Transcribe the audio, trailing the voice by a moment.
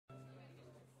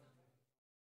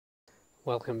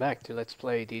Welcome back to Let's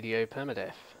Play DDO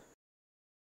Permadeath.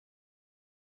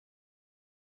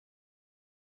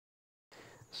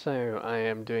 So, I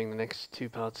am doing the next two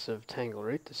parts of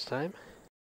Tangleroot this time.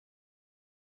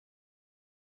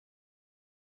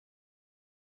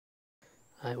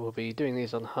 I will be doing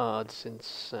these on hard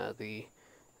since the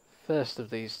first of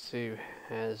these two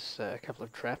has a couple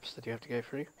of traps that you have to go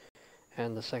through,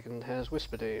 and the second has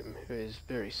Whisperdoom, who is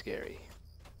very scary.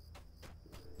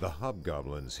 The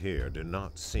hobgoblins here do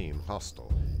not seem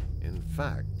hostile. In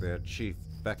fact, their chief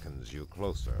beckons you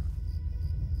closer.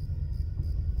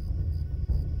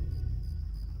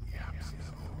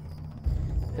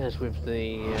 As with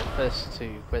the first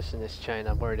two quests in this chain,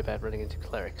 I'm worried about running into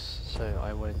clerics, so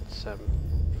I won't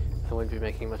be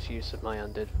making much use of my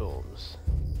undead forms.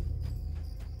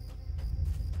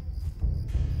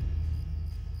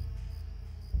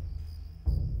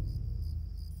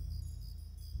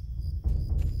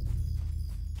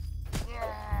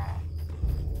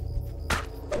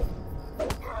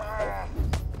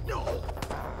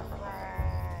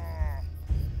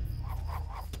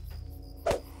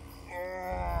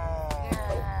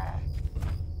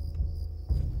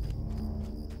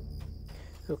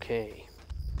 Okay.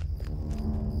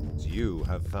 You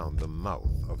have found the mouth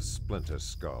of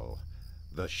Splinterskull.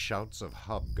 The shouts of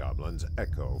hobgoblins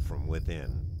echo from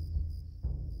within.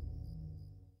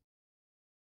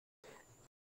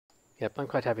 Yep, I'm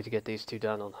quite happy to get these two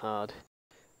done on hard.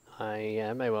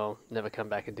 I may well never come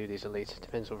back and do these elites. It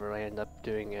depends whether I end up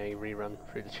doing a rerun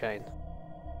through the chain.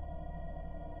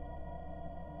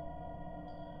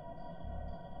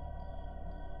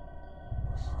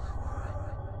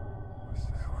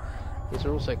 These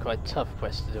are also quite tough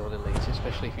quests to do on elites,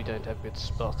 especially if you don't have a good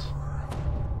spot.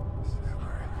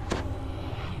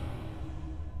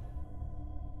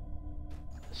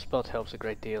 The spot helps a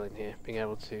great deal in here, being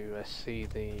able to see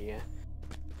the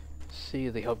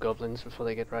hobgoblins before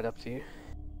they get right up to you.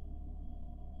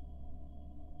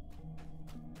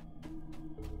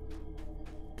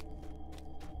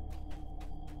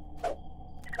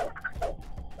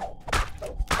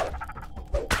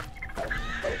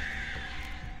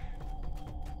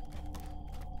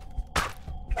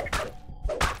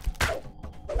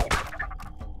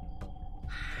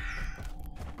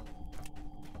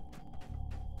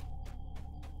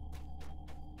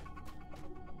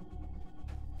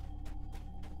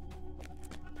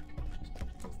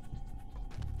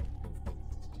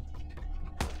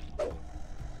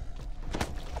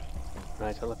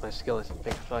 Right, I'll let my skeleton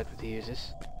pick a fight with the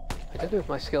users. I don't know if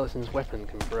my skeleton's weapon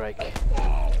can break.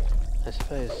 I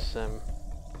suppose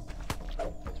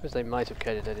they might have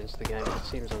coded that into the game, but it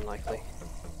seems unlikely.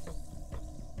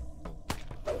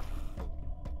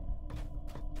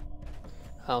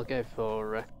 I'll go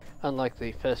for, unlike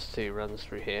the first two runs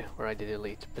through here, where I did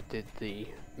elite but did the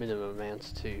minimum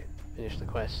amounts to finish the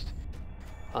quest,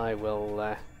 I will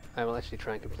actually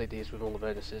try and complete these with all the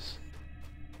bonuses.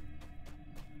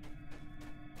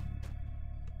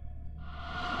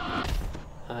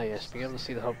 Ah yes, being able to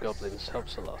see the hobgoblins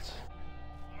helps a lot.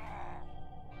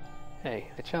 Hey,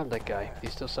 I charmed that guy, but he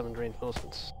still summoned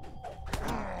reinforcements.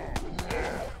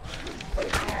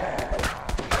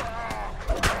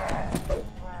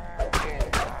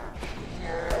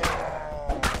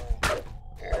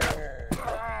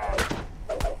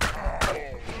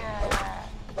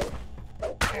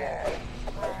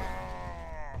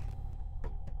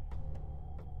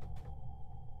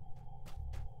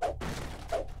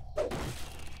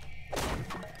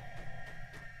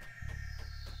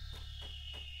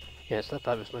 Yes, that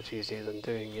part was much easier than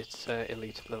doing it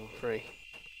elite level 3.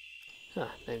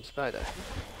 Ah, named Spider.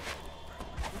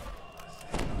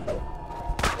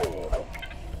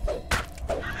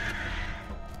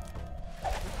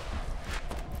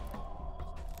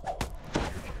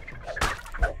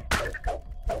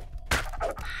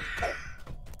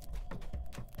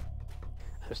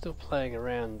 I'm still playing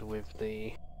around with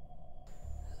the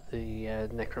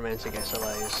necromantic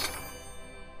SLAs.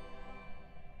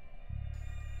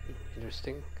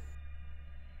 Interesting.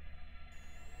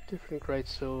 Different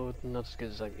greatsword, not as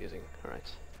good as I'm using.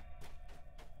 Alright.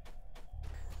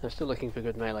 I'm still looking for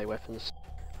good melee weapons.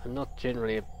 I'm not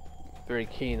generally very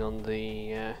keen on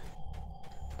the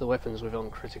weapons with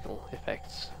on-critical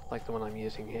effects, like the one I'm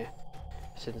using here,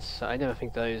 since I never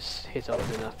think those hit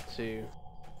often enough to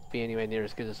be anywhere near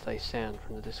as good as they sound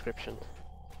from the description.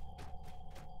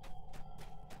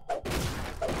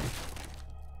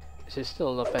 This is still a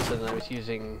lot better than I was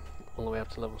using all the way up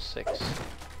to level 6,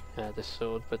 this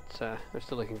sword, but I'm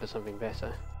still looking for something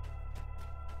better.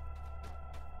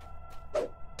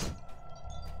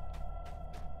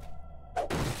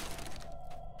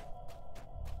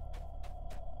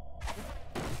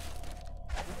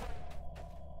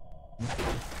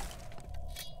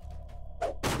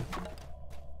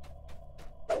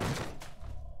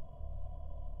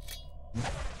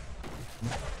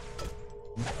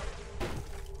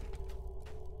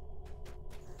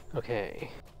 Okay.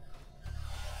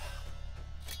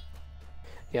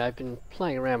 Yeah, I've been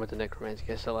playing around with the necromantic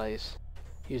SLAs,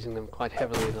 using them quite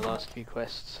heavily in the last few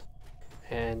quests,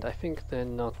 and I think they're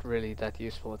not really that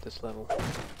useful at this level.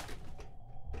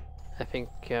 I think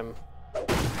they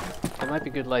might be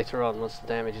good later on once the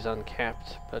damage is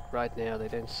uncapped, but right now they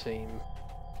don't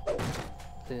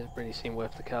really seem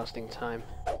worth the casting time.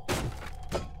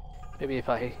 Maybe if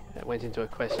I went into a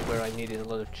quest where I needed a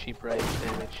lot of cheap range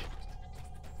damage,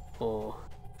 or,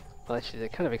 well actually they're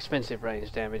kind of expensive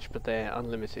range damage, but they're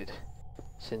unlimited,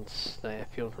 since they are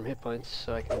fueled from hit points,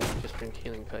 so I can just drink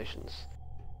healing potions.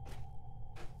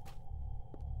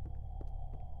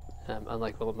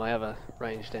 Unlike all of my other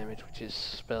range damage, which is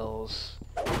spells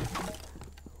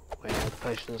where the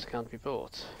potions can't be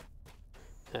bought.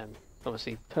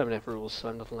 Obviously Permadeath rules, so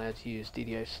I'm not allowed to use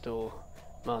DDO store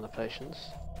mana potions.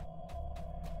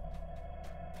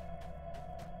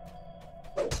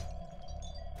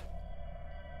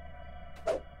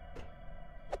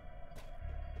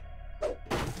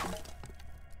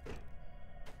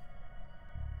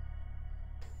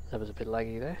 That was a bit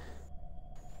laggy there.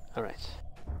 Alright.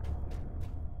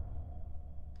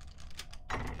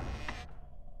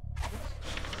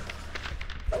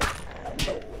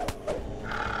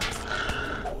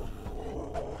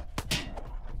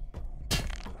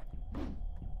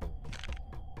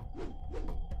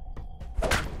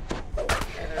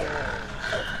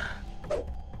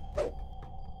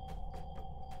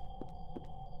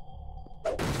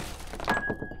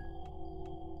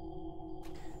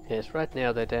 Yes, right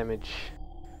now their damage,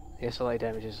 the SLA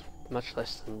damage is much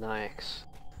less than Nyax,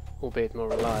 albeit more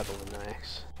reliable than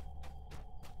Nyax.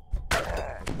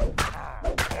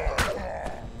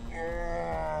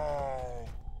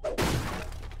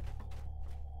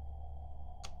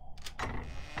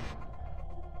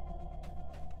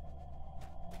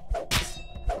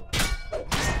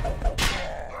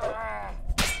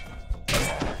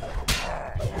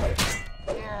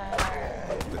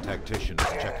 Tactician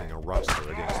is checking a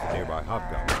roster against the nearby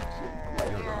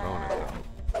hobgoblins. You're not on it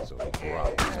though, so he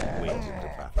growls and wades into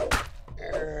battle.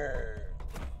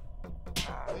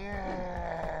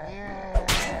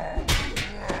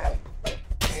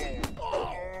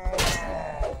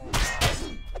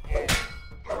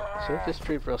 So if this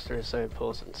troop roster is so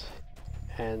important,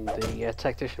 and the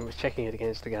tactician was checking it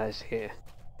against the guys here,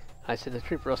 I said the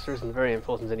troop roster isn't very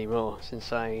important anymore,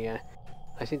 since I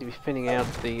seem to be thinning out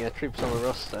the troops on the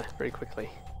roster very quickly.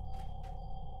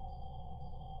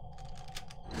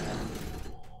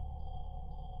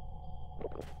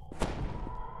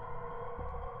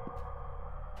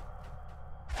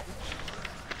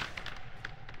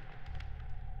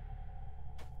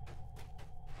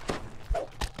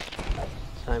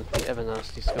 Time for the ever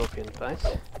nasty scorpion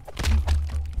fight.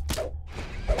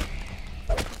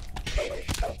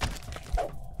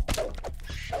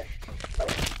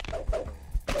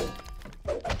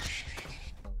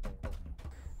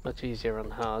 Much easier on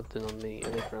hard than on the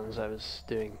elite runs I was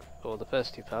doing for the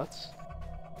first two parts.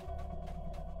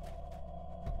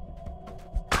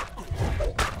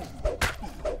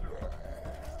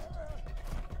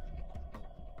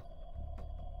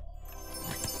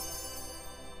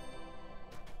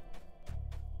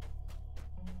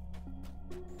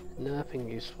 Nothing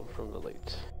useful from the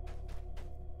loot.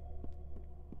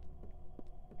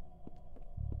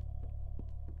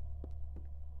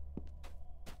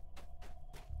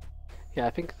 Yeah, I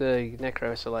think the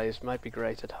Necro SLAs might be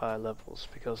great at higher levels,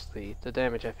 because the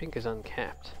damage I think is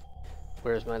uncapped,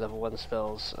 whereas my level 1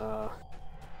 spells are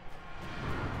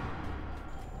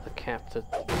capped at,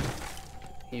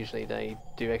 usually they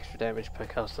do extra damage per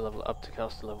caster level up to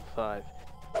caster level 5.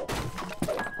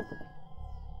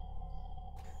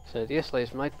 So the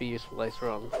SLAs might be useful later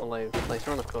on, although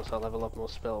later on of course I'll have a lot more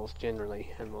spells generally,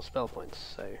 and more spell points,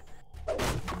 so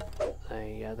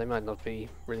they might not be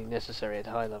really necessary at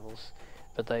high levels,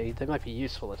 but they might be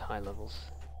useful at high levels.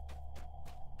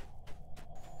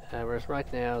 Whereas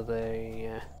right now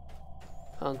they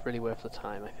aren't really worth the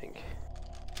time, I think.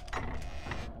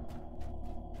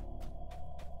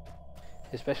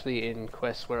 Especially in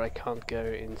quests where I can't go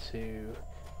into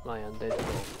my undead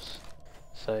forms.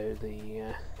 So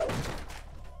the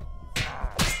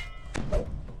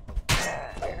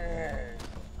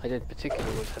I don't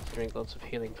particularly want to have to drink lots of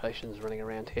healing potions running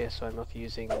around here, so I'm not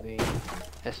using the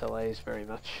SLAs very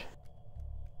much.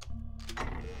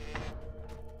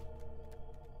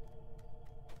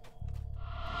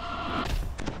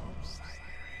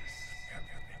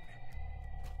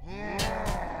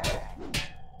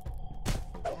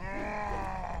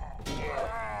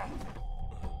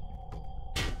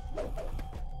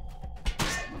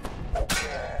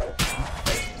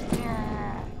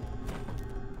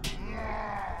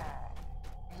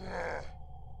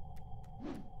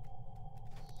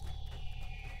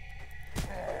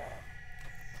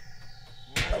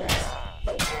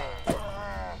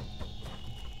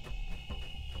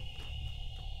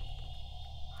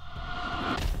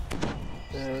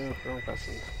 wrong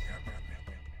button.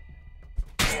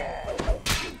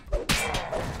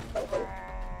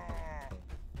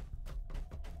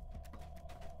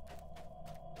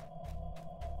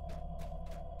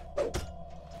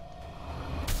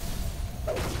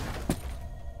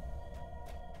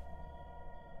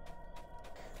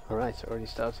 Alright, already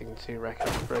starting to rack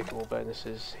up breakable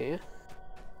bonuses here.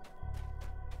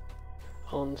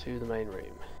 On to the main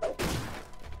room.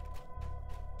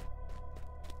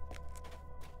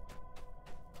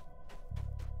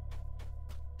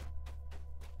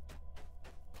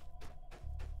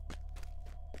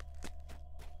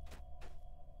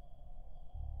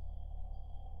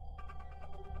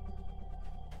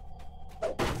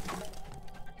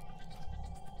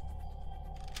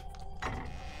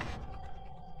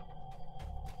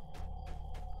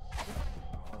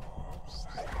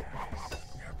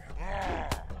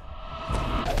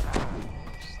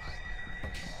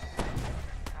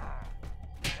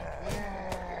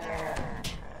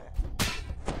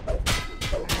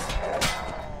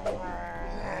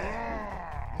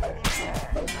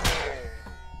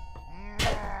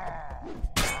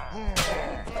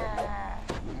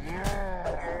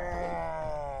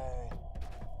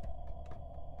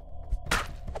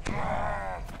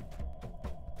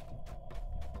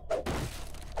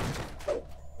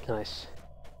 Nice.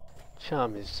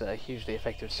 Charm is a hugely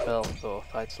effective spell for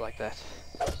fights like that.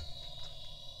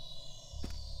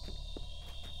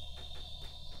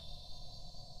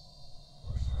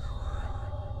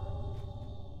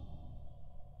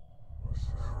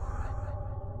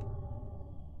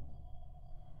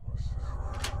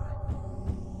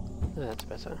 That's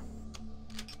better.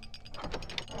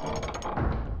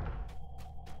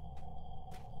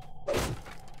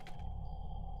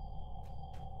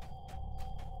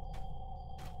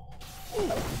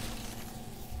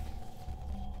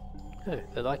 Oh,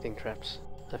 they're lightning traps.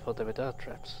 I thought they were dart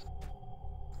traps.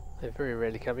 They very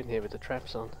rarely come in here with the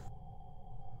traps on.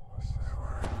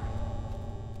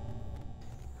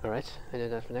 Alright, I know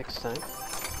that for next time.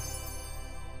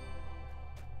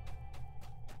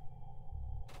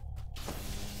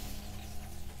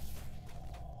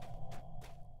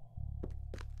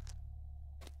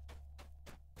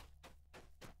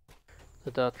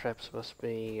 The dart traps must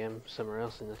be somewhere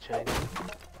else in the chain.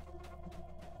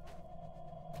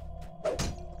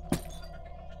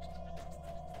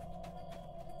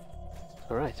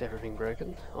 Alright, everything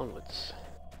broken. Onwards.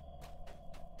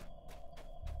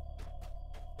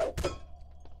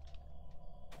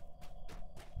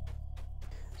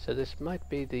 So this might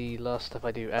be the last stuff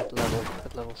I do at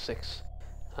level 6.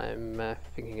 I'm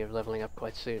thinking of leveling up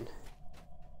quite soon.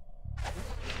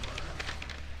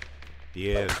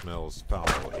 The air smells foul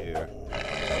here. I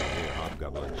hear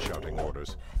hobgoblins shouting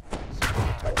orders. Some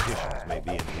of the tacticians may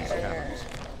be in these caverns.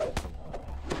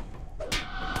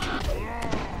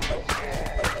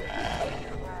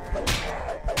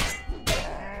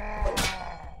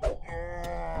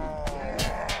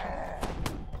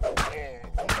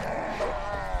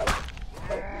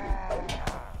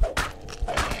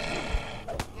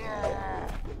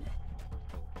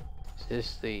 This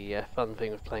is the fun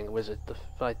thing with playing a wizard. The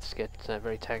fights get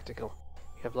very tactical.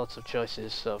 You have lots of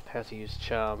choices of how to use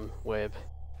charm, web.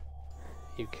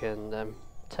 You can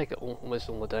take almost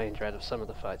all the danger out of some of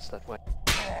the fights that way.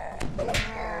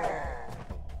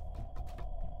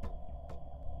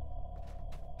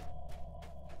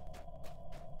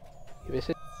 You miss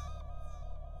it?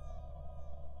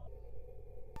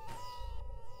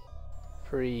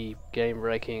 Free game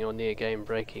breaking or near game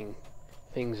breaking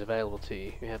things available to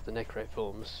you. You have the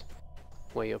necroforms,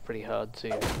 where you're pretty hard to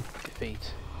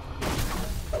defeat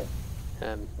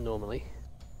normally,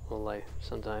 although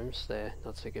sometimes they're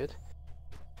not so good.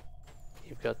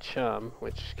 You've got charm,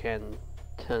 which can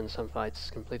turn some fights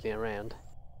completely around,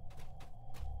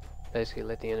 basically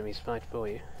let the enemies fight for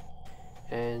you.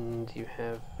 And you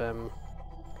have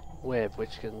web,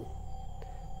 which can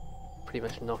pretty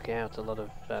much knock out a lot of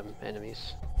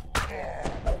enemies.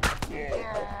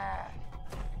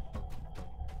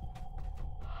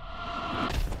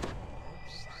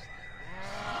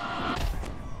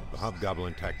 The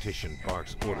hobgoblin tactician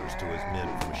barks orders to his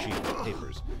men from a sheet of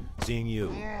papers. Seeing you,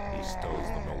 he stows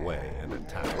them away and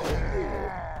attacks.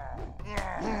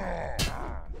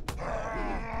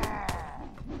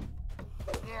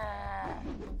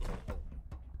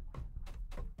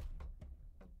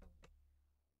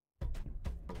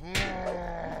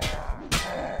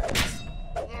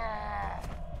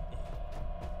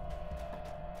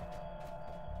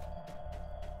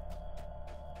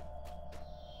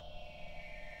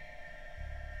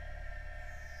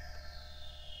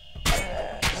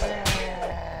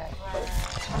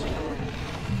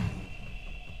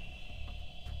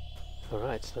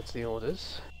 Alright, so that's the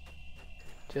orders.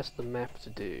 Just the map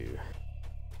to do.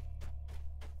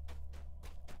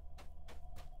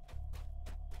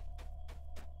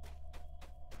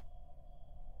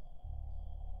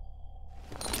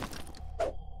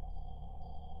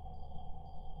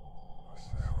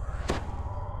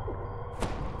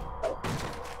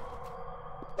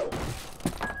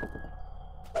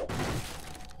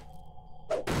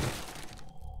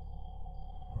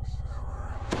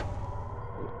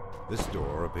 This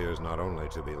door appears not only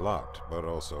to be locked, but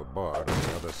also barred on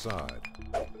the other side.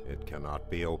 It cannot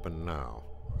be opened now.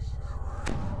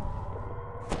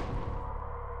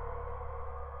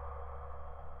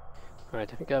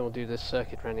 Right, I think I will do this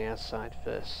circuit around the outside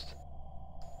first.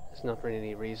 There's not really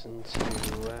any reason to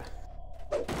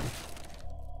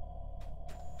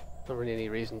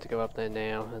go up there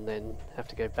now and then have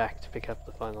to go back to pick up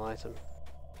the final item.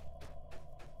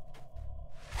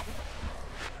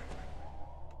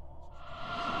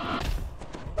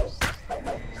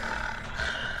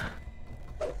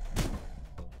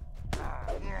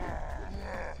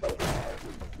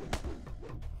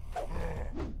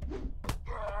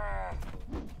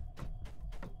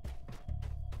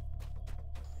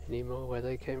 Any more where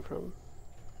they came from?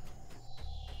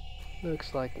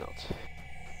 Looks like not.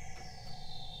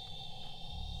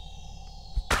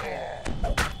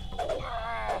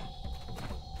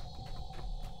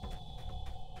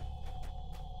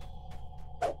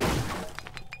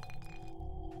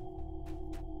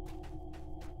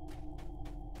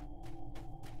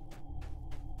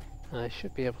 I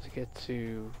should be able to get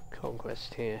to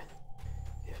Conquest here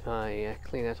if I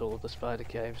clean out all of the spider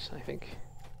caves, I think.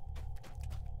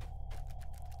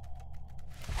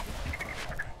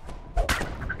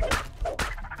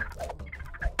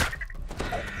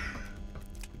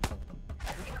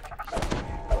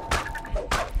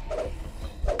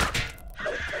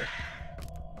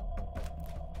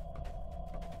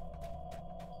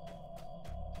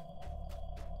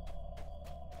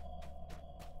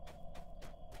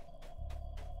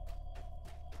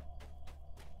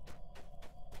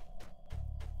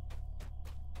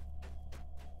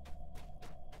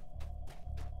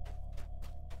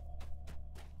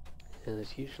 And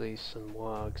there's usually some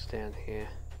wargs down here.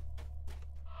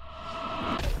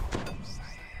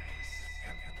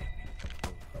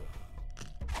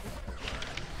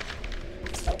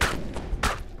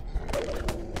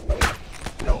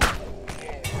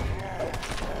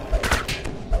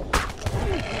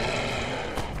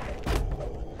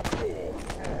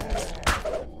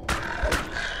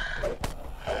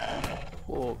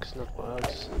 Wargs, not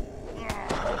wargs.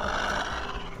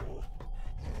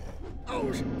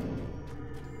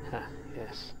 Ah,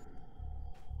 yes.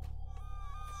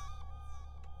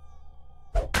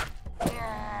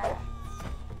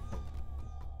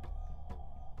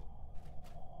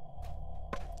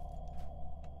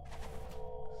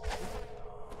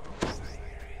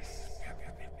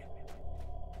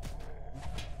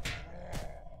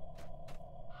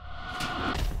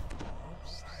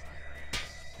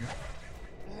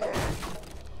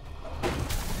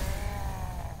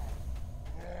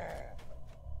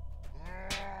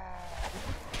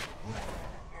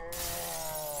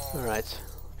 Alright,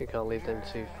 I think I'll leave them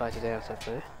to fight it out up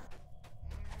there.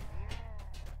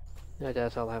 No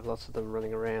doubt I'll have lots of them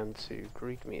running around to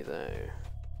greet me though.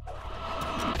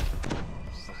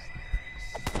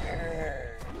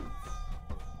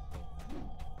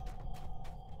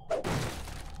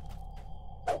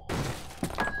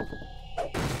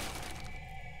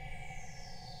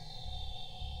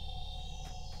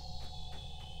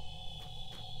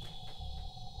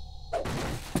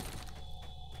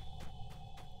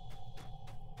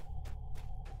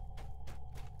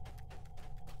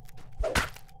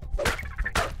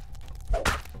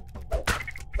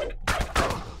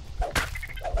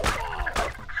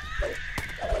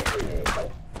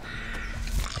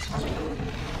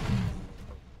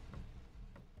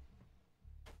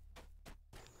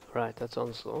 Right, that's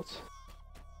Onslaught.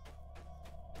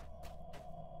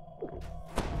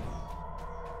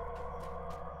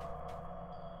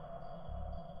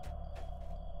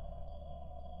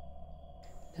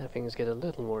 Now things get a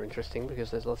little more interesting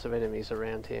because there's lots of enemies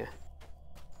around here.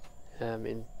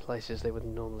 In places they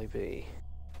wouldn't normally be.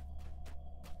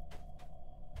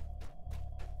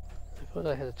 I thought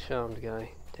I had a charmed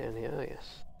guy down here, oh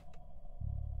yes.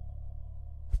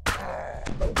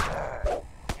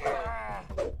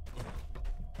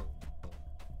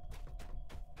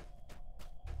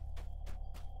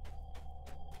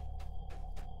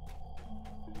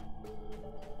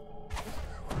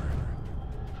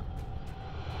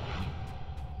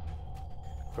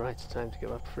 Right, it's time to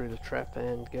go up through the trap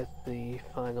and get the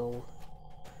final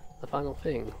the final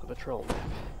thing, the patrol map.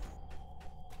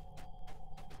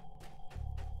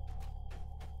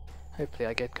 Hopefully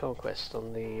I get conquest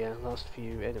on the last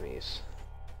few enemies.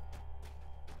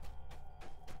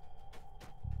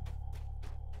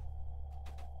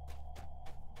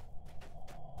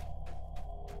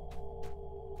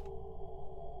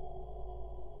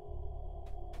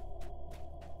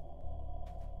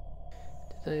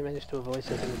 Did I manage to avoid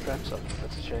setting the traps up?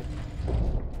 That's a shame.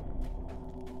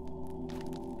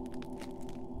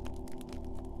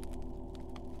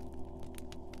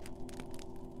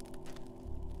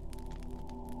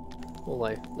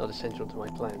 Although not essential to my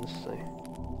plans, so...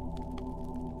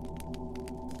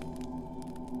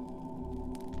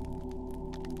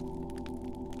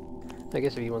 I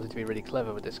guess if you wanted to be really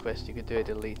clever with this quest, you could do it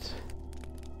elite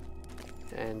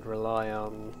and rely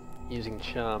on using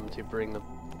charm to bring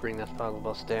that final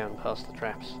boss down past the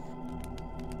traps.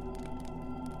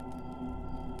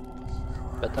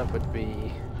 But that would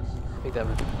be... I think that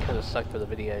would kind of suck for the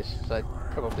videos, because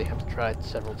I'd probably have to try it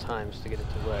several times to get it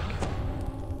to work.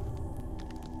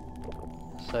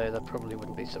 So that probably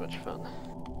wouldn't be so much fun.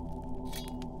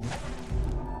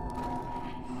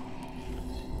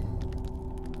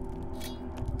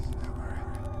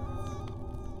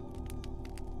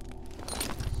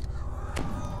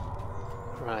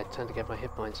 Right, time to get my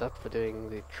hit points up for doing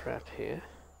the trap here.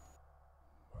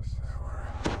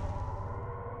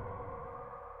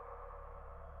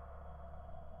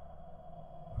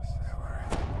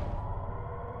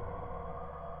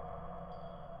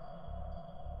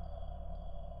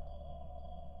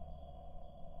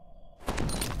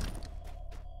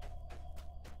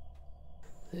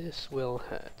 This will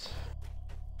hurt.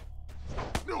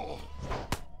 No.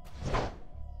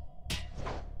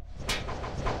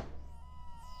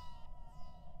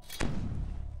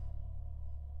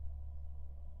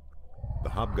 The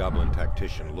hobgoblin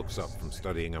tactician looks up from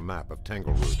studying a map of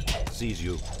Tangleroot, sees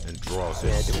you, and draws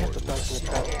his do we have sword. to place in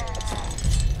the trap?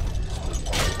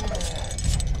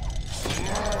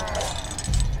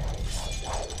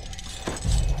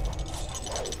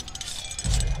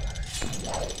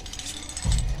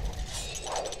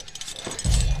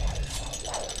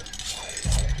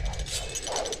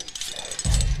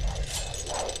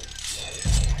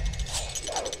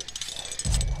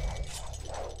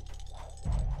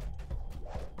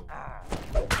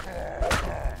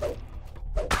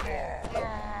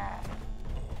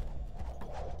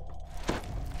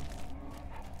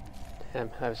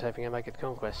 I was hoping I might get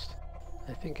conquest.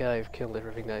 I think I've killed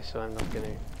everything though, so I'm not going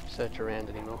to search around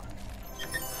anymore.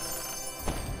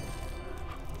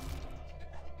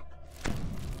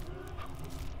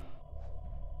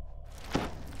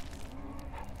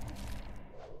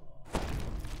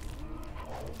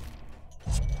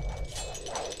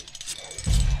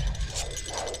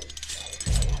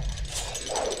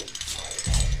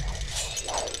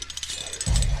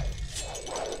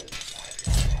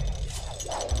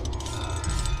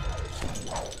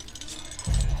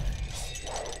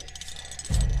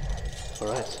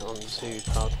 Alright, on to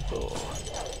part 4.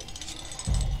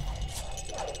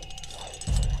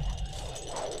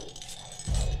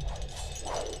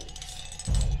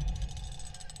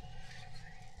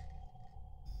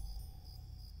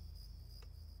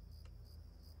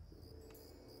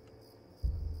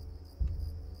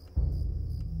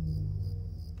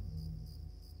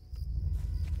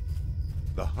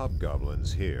 The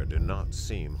hobgoblins here do not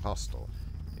seem hostile.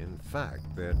 In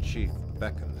fact, their chief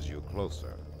beckons you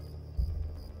closer.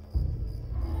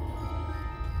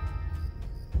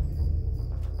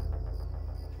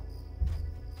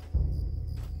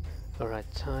 Alright,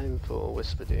 time for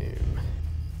Whisperdoom.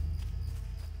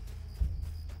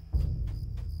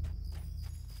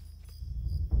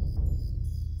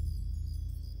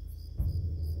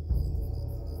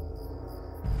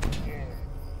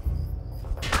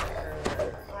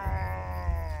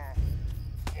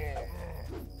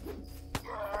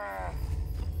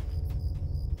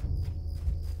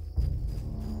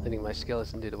 Letting my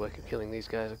skeleton do the work of killing these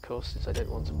guys, of course, since I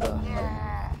don't want to buff.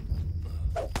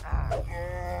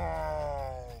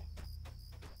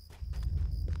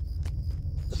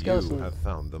 You have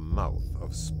found the mouth of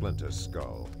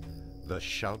Splinterskull. The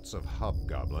shouts of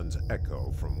hobgoblins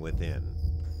echo from within.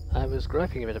 I was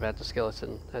griping a bit about the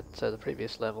skeleton at the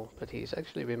previous level, but he's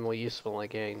actually been more useful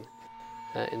again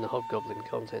in the hobgoblin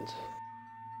content.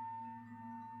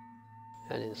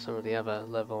 And in some of the other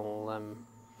level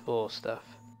 4 stuff.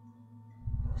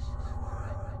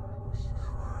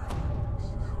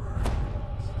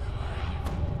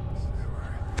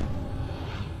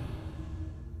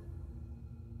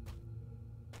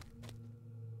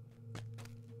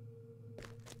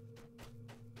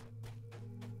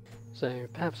 So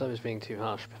perhaps I was being too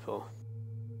harsh before.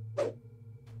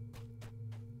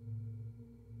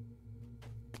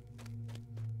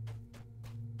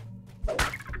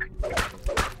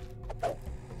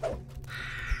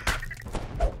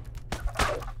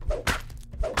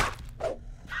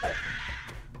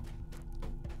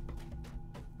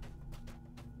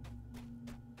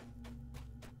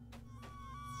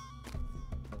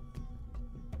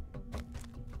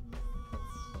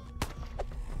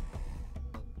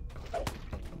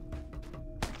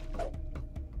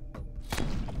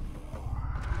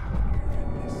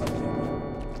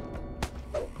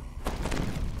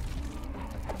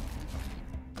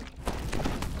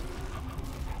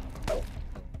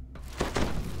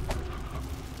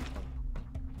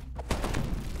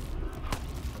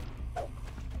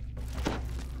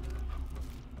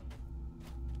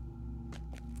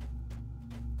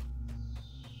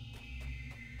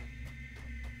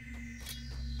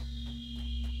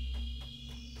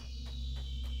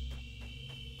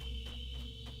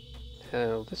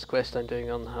 Oh, this quest I'm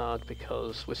doing on hard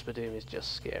because Whisperdoom is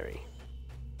just scary.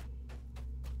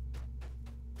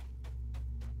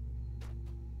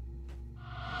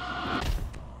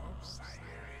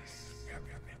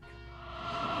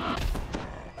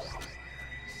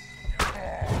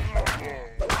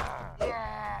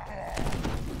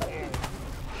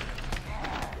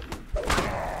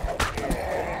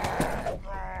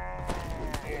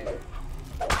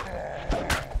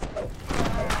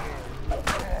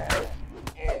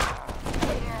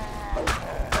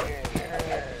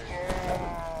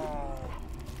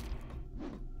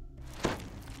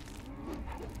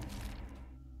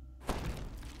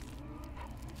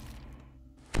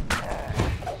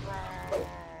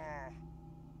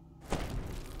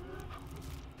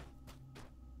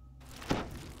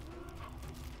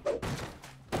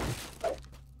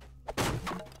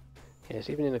 Yes,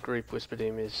 even in a group,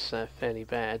 Whisperdoom is fairly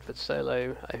bad, but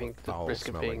solo, I think the risk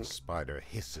of being... spider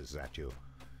hisses at you.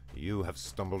 You have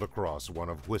stumbled across one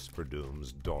of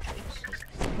Whisperdoom's daughters.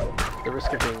 The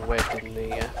risk of being webbed in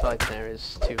the fight there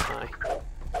is too high.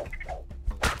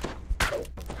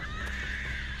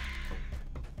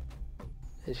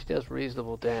 And she does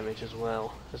reasonable damage as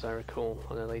well, as I recall,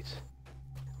 on Elite.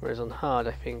 Whereas on hard,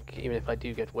 I think, even if I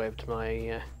do get webbed,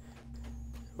 my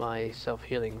my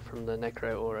self-healing from the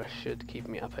Necro Aura should keep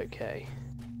me up okay.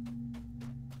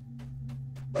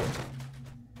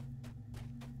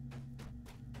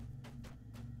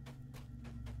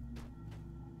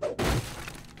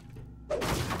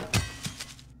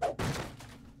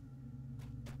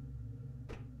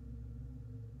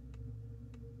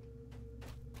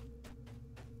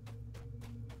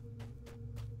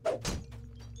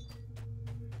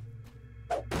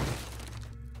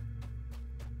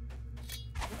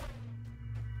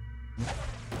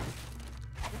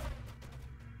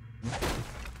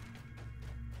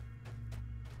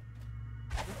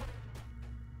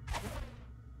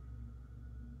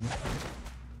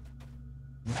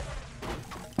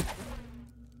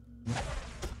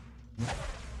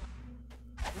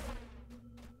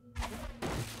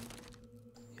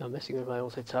 You're messing with my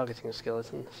auto-targeting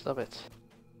skeleton. Stop it.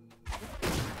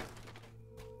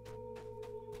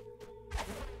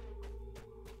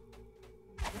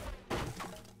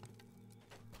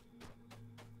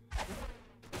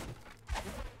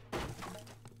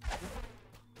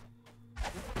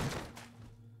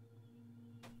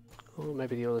 Or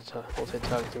maybe the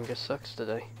auto-targeting just sucks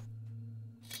today.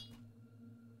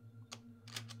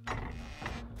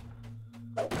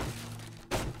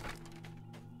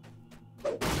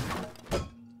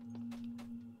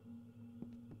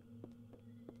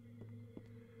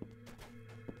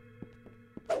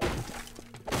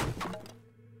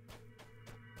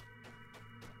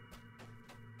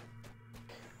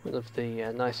 One of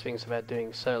the nice things about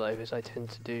doing solo is I tend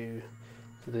to do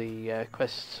the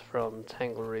quests from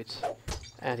Tangleroot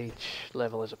at each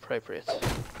level as appropriate.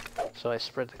 So I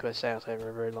spread the quests out over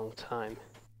a very long time,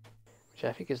 which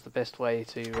I think is the best way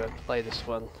to play this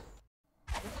one.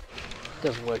 It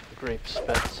doesn't work for groups,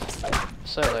 but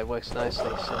solo works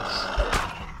nicely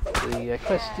since the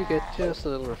quests do get just a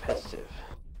little repetitive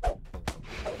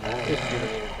if you're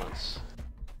doing it once.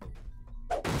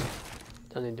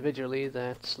 Done individually,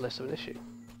 that's less of an issue.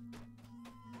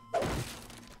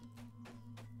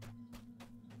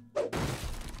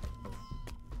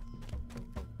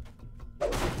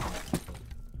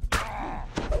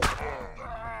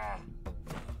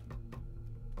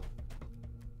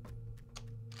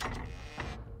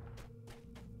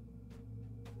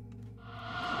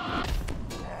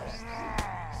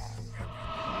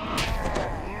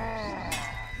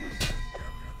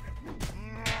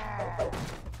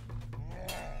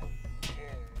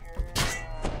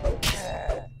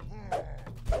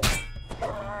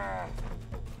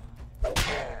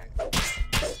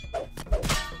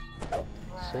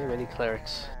 So many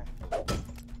clerics. I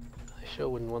sure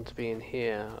wouldn't want to be in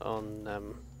here on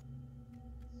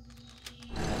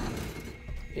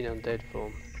in undead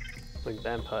form, or in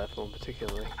vampire form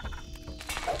particularly.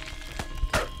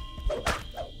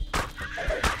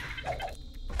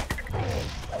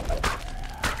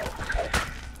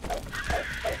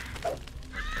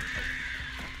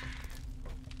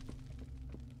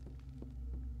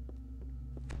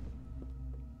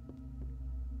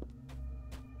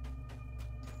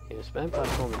 Yes, vampire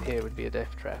form in here would be a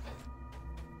death trap.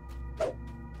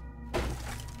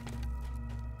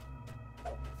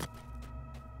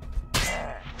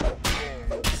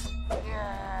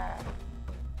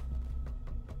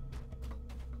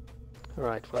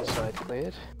 Alright, one side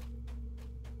cleared.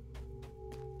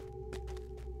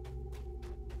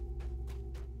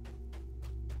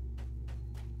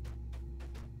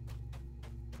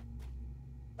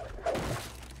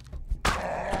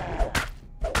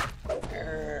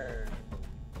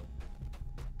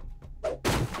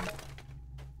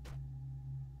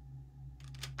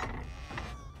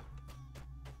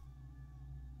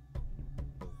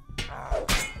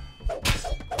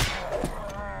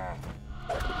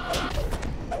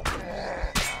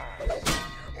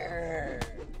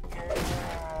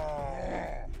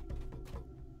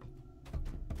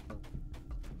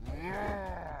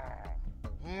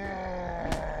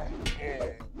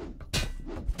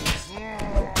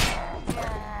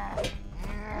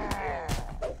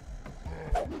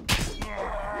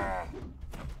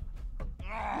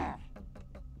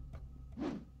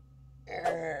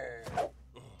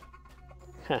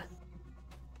 Huh.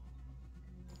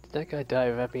 Did that guy die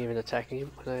without me even attacking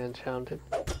him when I uncharmed him?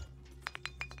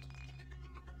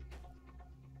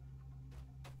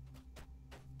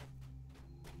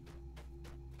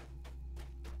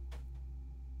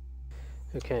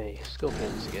 Okay,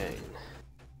 scorpions again.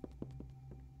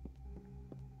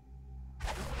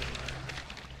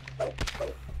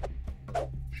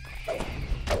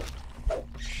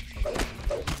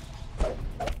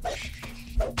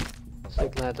 So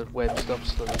glad that web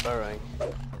stops them burrowing.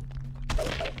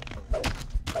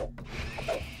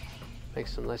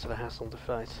 Makes them less of a hassle to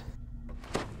fight.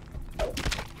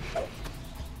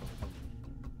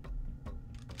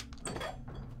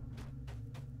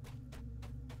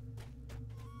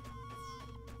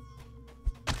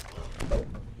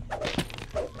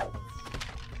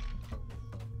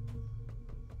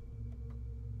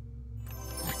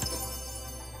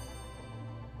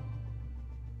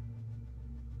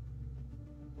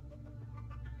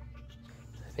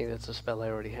 I think that's a spell I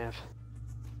already have.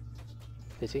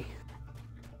 Pity.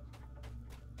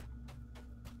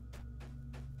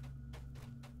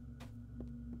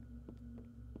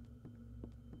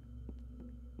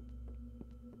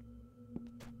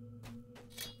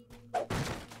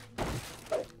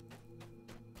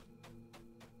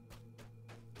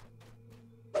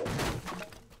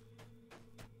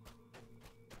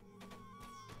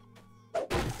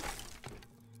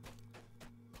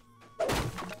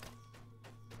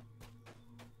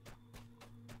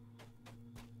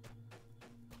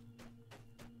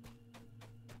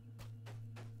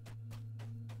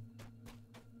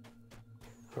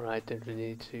 Alright, don't really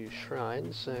need to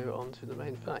shrine, so on to the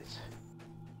main fight.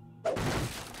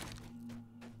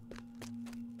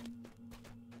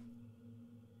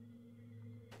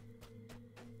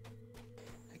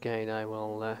 Again, I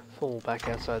will fall back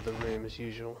outside the room as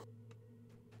usual.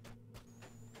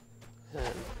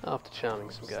 And after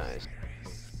charming some guys.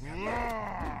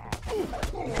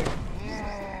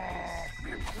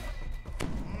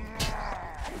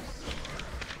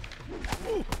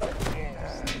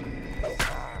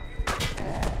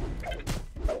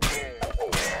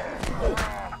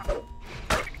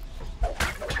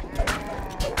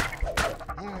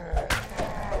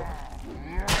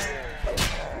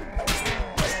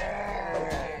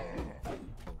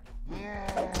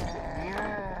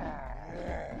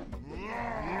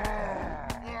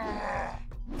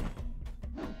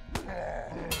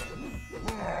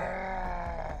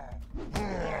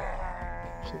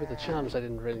 With the charms I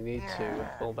didn't really need to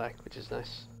fall back, which is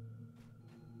nice.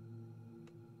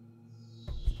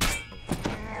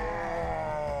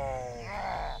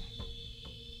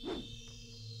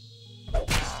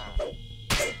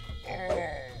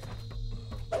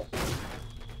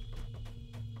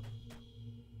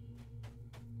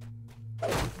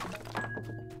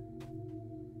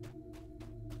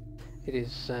 It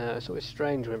is it's always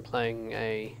strange when playing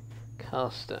a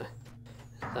caster,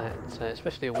 that,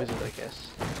 especially a wizard I guess,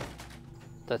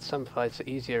 that some fights are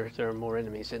easier if there are more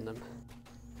enemies in them.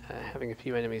 Having a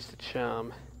few enemies to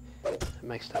charm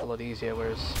makes that a lot easier,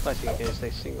 whereas fighting against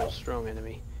a single strong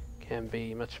enemy can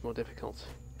be much more difficult.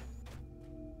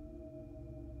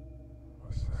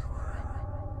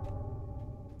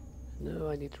 No,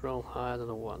 I need to roll higher than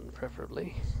a 1,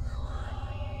 preferably.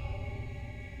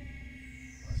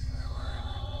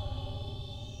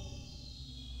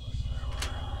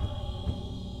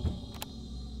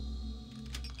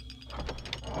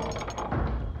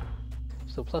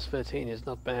 Still, plus 13 is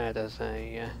not bad as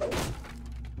a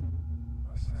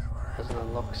as an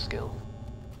unlock skill.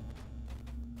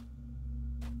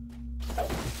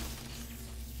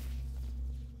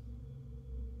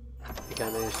 I think I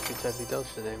managed to totally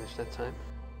dodge the damage that time.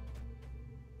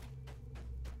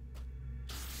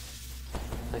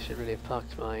 I should really have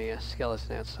parked my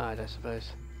skeleton outside, I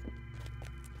suppose.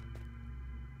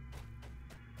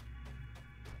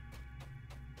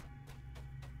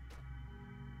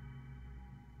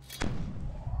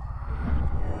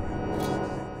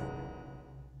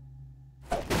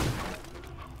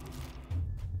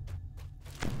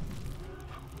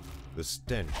 The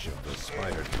stench of the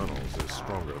spider tunnels is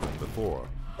stronger than before.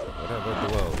 Whatever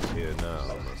dwells here now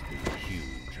must be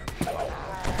huge and powerful.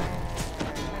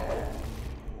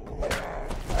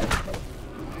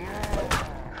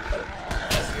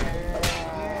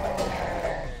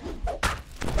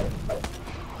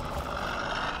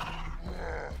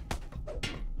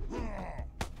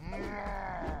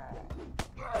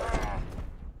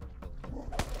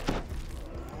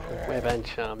 With web and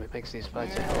charm, it makes these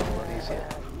fights a hell of a lot easier.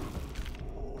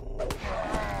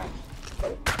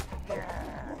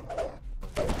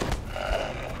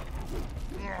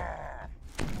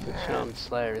 The charmed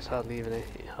Slayer is hardly even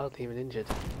injured.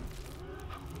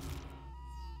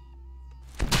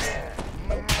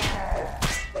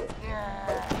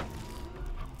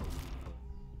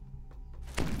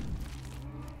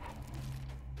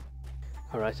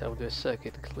 Alright, I will do a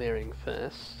circuit clearing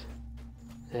first,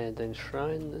 and then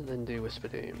shrine, and then do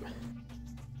Whisperdoom.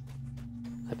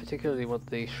 I particularly want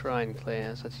the shrine clear,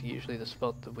 as that's usually the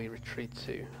spot that we retreat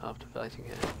to after fighting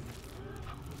her.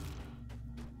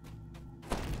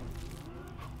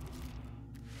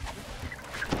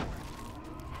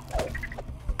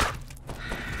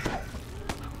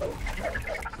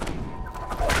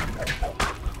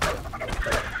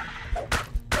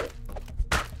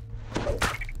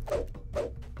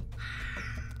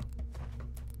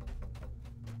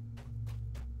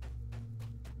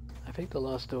 I think the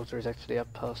last daughter is actually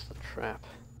up past the trap.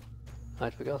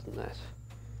 I'd forgotten that.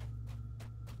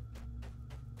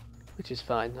 Which is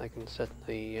fine, I can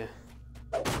certainly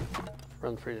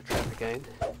run through the trap again.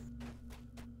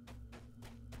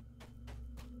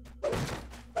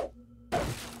 I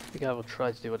think I will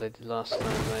try to do what I did last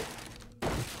time,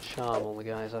 charm all the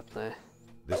guys up there.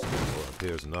 This door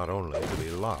appears not only to be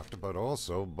locked, but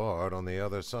also barred on the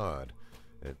other side.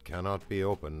 It cannot be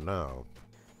opened now.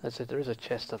 That's it, there is a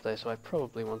chest up there, so I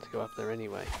probably want to go up there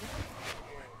anyway.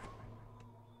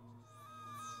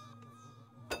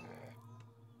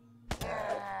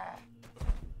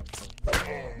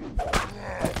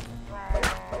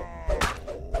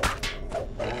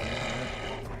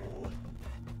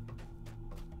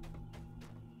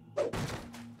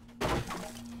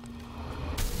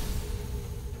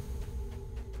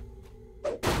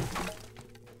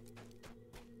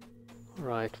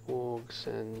 Right, wargs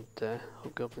and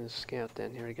hobgoblins scout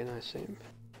down here again, I assume.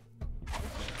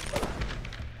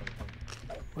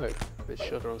 Whoa, a bit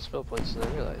shorter on spell points than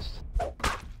I realised.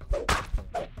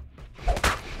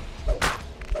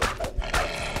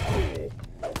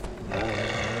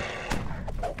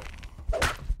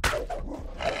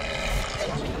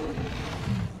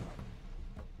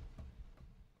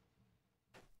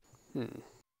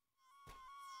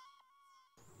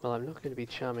 Well, I'm not going to be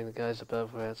charming the guys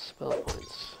above without spell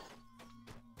points.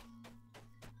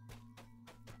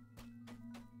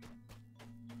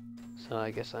 So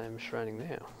I guess I am shrining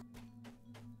now.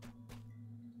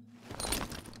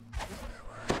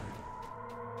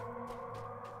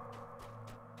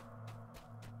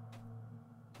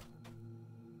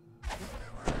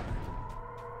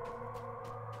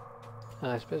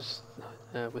 I suppose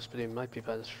Whisperdoom might be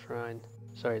by the shrine.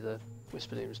 Sorry, the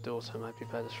Whisperdoom's daughter might be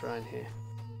by the shrine here.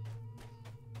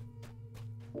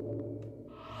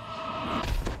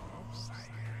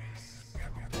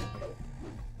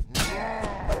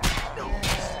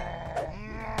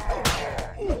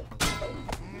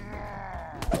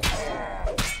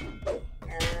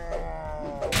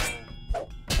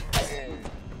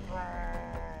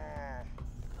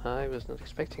 I was not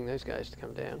expecting those guys to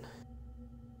come down.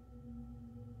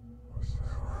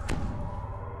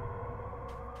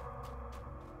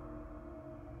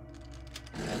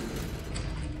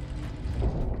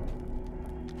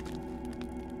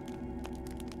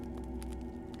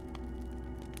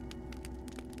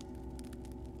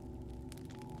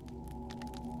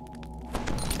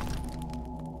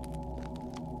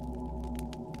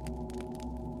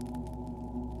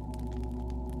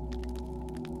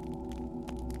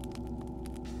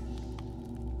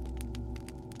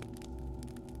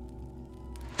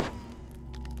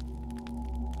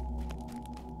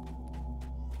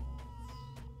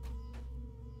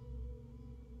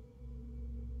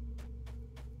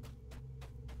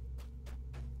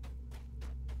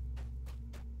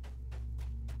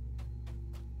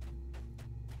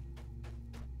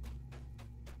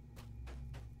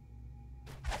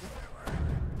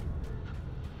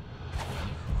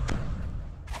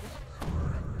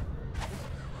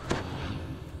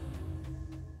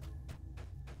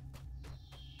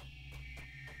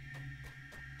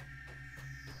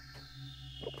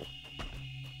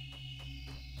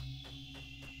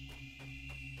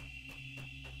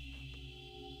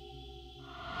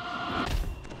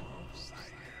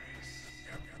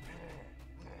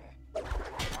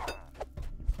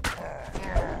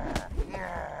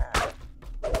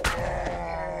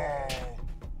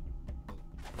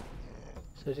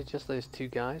 So is it just those two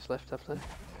guys left up there?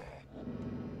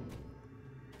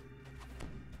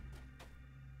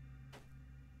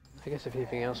 I guess if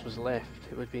anything else was left,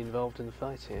 it would be involved in the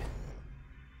fight here.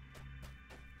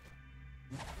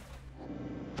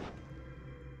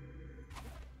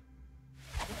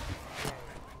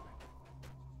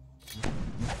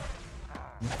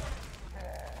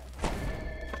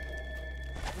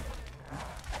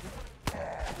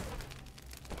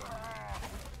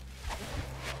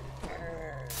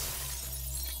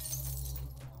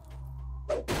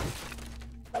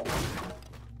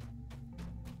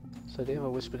 So the other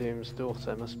Whisperdoom's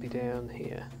daughter must be down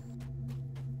here.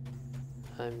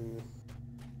 It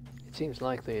seems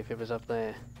likely if it was up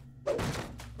there,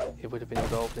 it would have been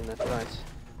involved in that fight.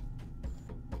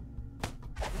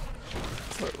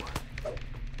 Whoa.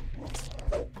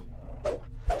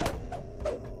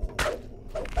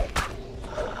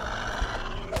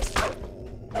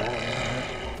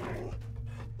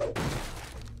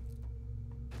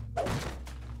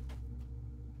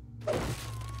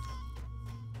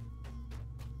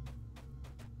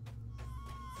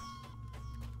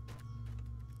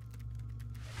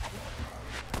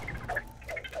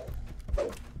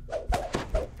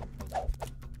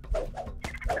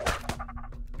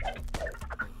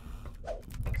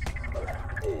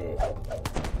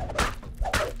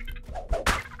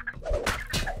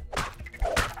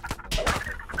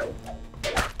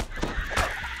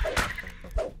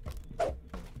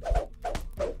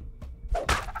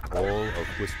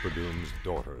 Whisperdoom's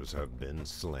daughters have been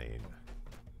slain.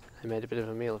 I made a bit of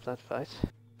a meal of that fight.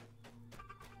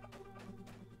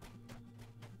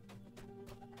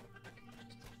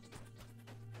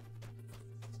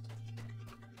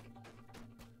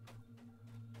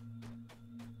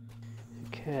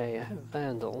 Okay, I have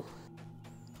Vandal.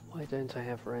 Why don't I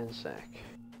have Ransack?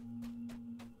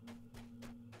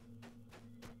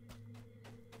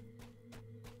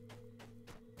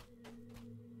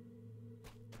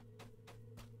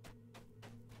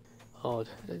 Odd,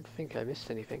 I don't think I missed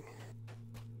anything.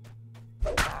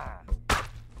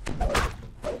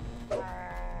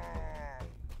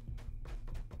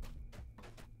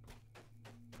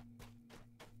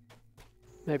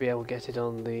 Maybe I will get it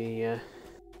on the...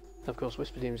 of course,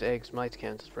 Whisperdoom's eggs might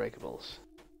count as breakables.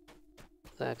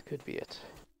 That could be it.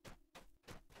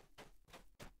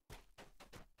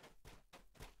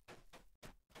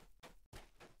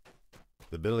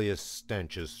 The bilious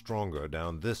stench is stronger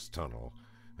down this tunnel,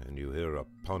 and you hear a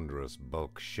ponderous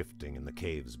bulk shifting in the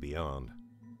caves beyond.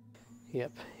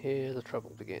 Yep, here the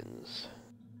trouble begins.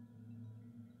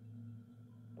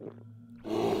 I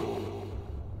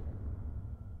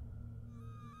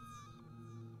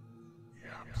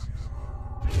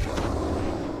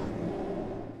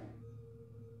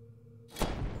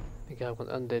think I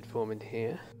want undead form in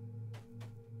here,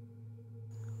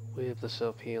 with the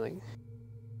self-healing.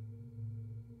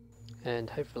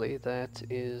 And hopefully that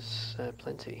is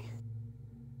plenty.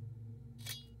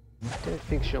 Don't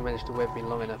think she'll manage to web me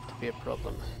long enough to be a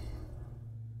problem.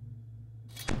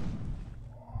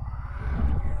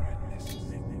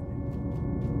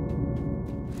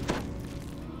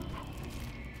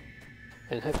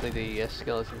 And hopefully the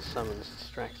skeleton summons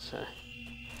distracts her.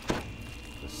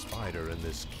 The spider in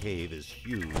this cave is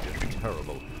huge and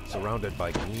terrible, surrounded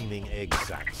by gleaming egg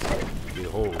sacs.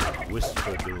 Behold,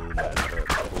 Whisperdoom and her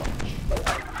clutch.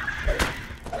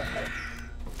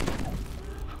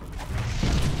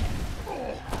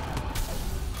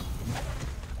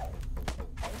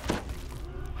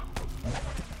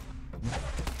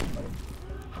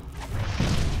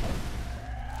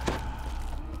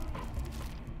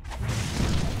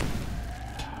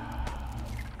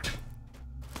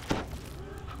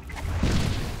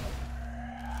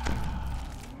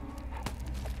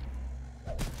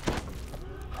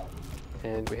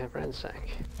 And we have Ransack.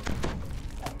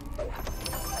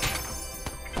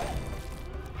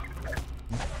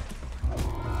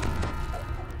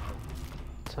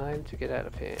 Time to get out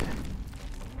of here.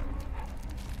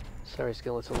 Sorry,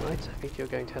 Skeletal Knight, I think you're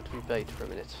going to have to be bait for a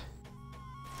minute.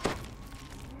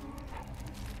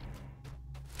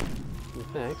 In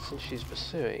fact, since she's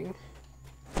pursuing,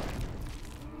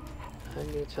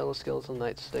 I'm going to tell the Skeletal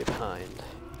Knight to stay behind.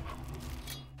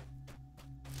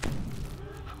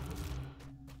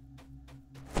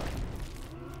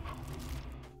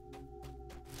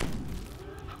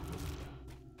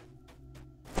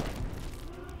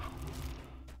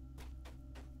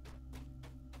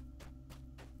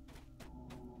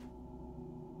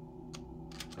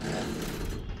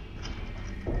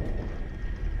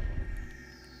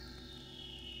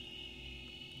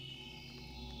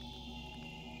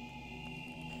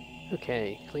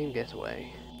 Okay, clean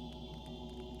getaway.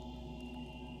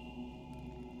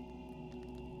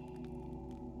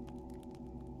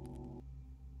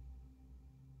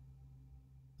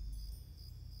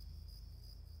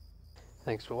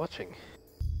 Thanks for watching.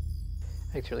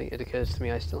 Actually, it occurs to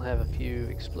me I still have a few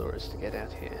explorers to get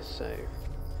out here, so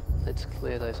let's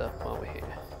clear those up while we're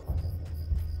here.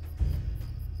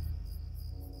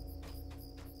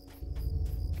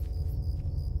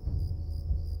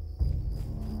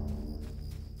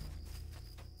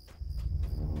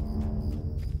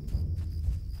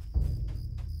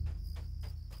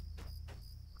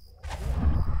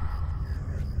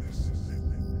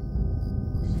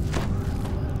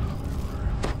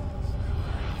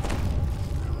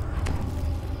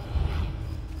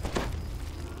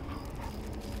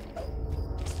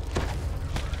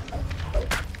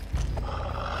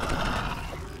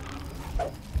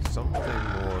 Something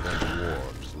more than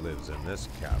dwarves lives in this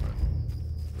cavern.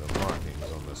 The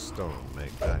markings on the stone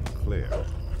make that clear.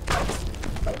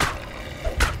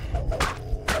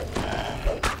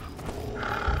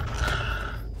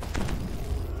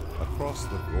 Across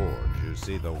the gorge, you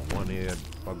see the one-eared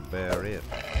bugbear inn,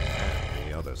 and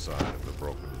the other side of the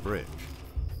broken bridge.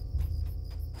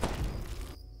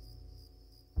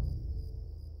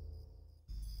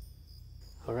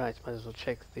 Alright, might as well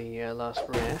check the last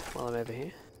rare while I'm over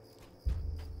here.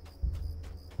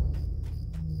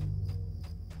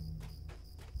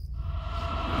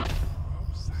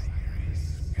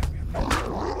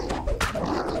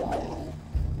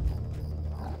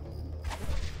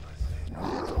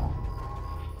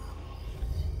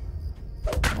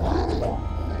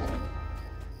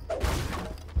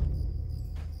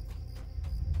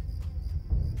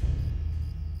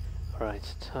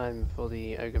 Right, time for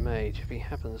the Ogre Mage, if he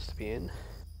happens to be in.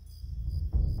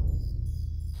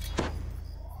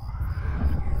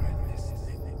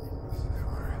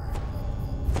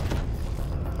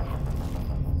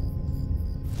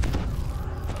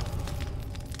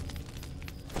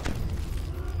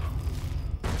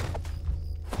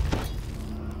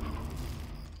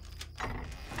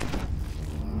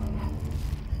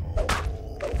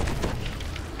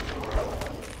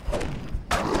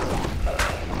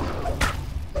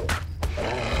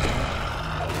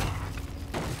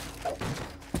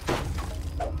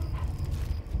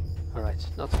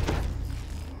 Not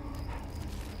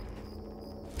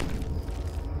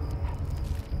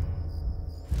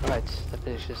Right, that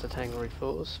finishes the Tangleroot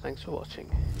Explorers. Thanks for watching.